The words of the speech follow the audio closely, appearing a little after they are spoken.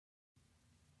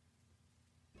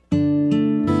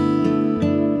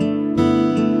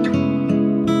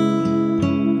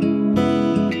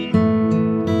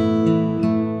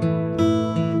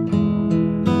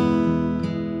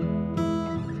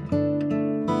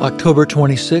October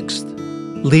 26th,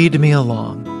 lead me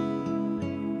along.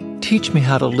 Teach me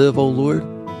how to live, O Lord.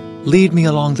 Lead me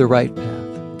along the right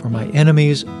path, for my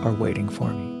enemies are waiting for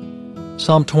me.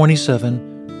 Psalm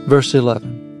 27, verse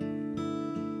 11.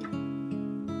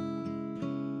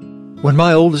 When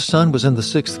my oldest son was in the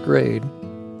 6th grade,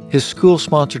 his school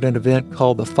sponsored an event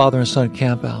called the Father and Son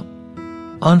Campout.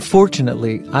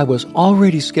 Unfortunately, I was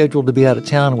already scheduled to be out of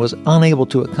town and was unable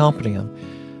to accompany him,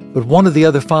 but one of the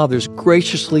other fathers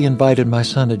graciously invited my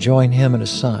son to join him and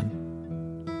his son.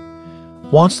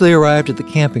 Once they arrived at the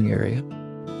camping area,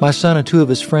 my son and 2 of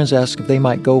his friends asked if they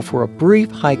might go for a brief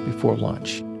hike before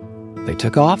lunch. They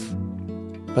took off,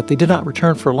 but they did not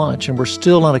return for lunch and were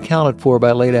still unaccounted for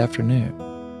by late afternoon.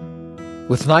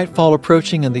 With nightfall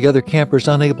approaching and the other campers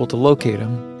unable to locate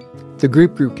him, the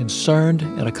group grew concerned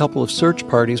and a couple of search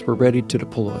parties were ready to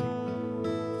deploy.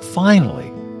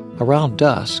 Finally, around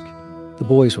dusk, the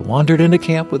boys wandered into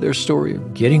camp with their story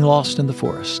of getting lost in the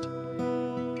forest.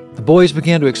 The boys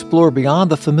began to explore beyond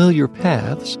the familiar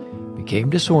paths, became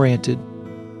disoriented,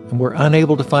 and were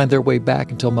unable to find their way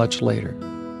back until much later.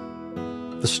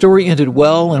 The story ended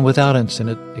well and without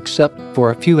incident, except for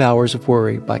a few hours of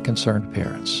worry by concerned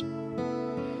parents.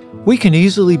 We can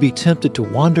easily be tempted to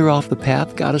wander off the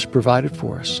path God has provided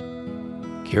for us.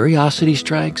 Curiosity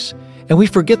strikes, and we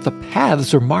forget the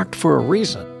paths are marked for a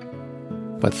reason.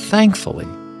 But thankfully,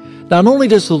 not only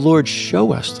does the Lord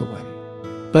show us the way,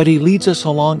 but He leads us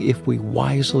along if we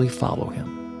wisely follow Him.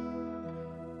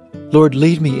 Lord,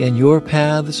 lead me in your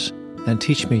paths and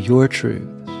teach me your truths.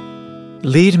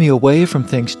 Lead me away from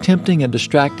things tempting and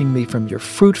distracting me from your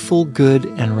fruitful, good,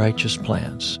 and righteous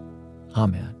plans.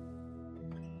 Amen.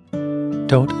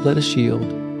 Don't let us yield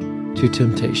to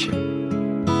temptation.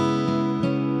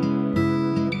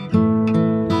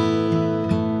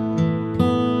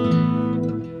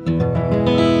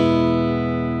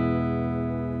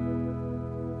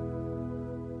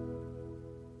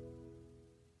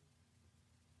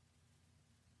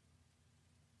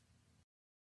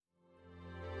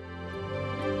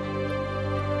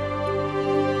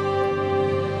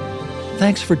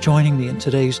 Thanks for joining me in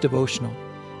today's devotional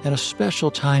and a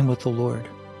special time with the Lord.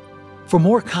 For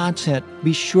more content,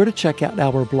 be sure to check out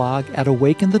our blog at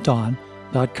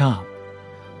awakenthedawn.com.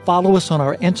 Follow us on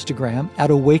our Instagram at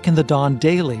Awaken the Dawn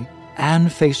Daily and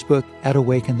Facebook at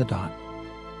Awaken the Dawn.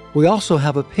 We also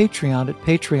have a Patreon at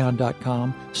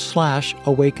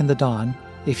patreon.com/awakenthedawn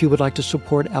if you would like to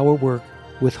support our work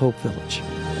with Hope Village.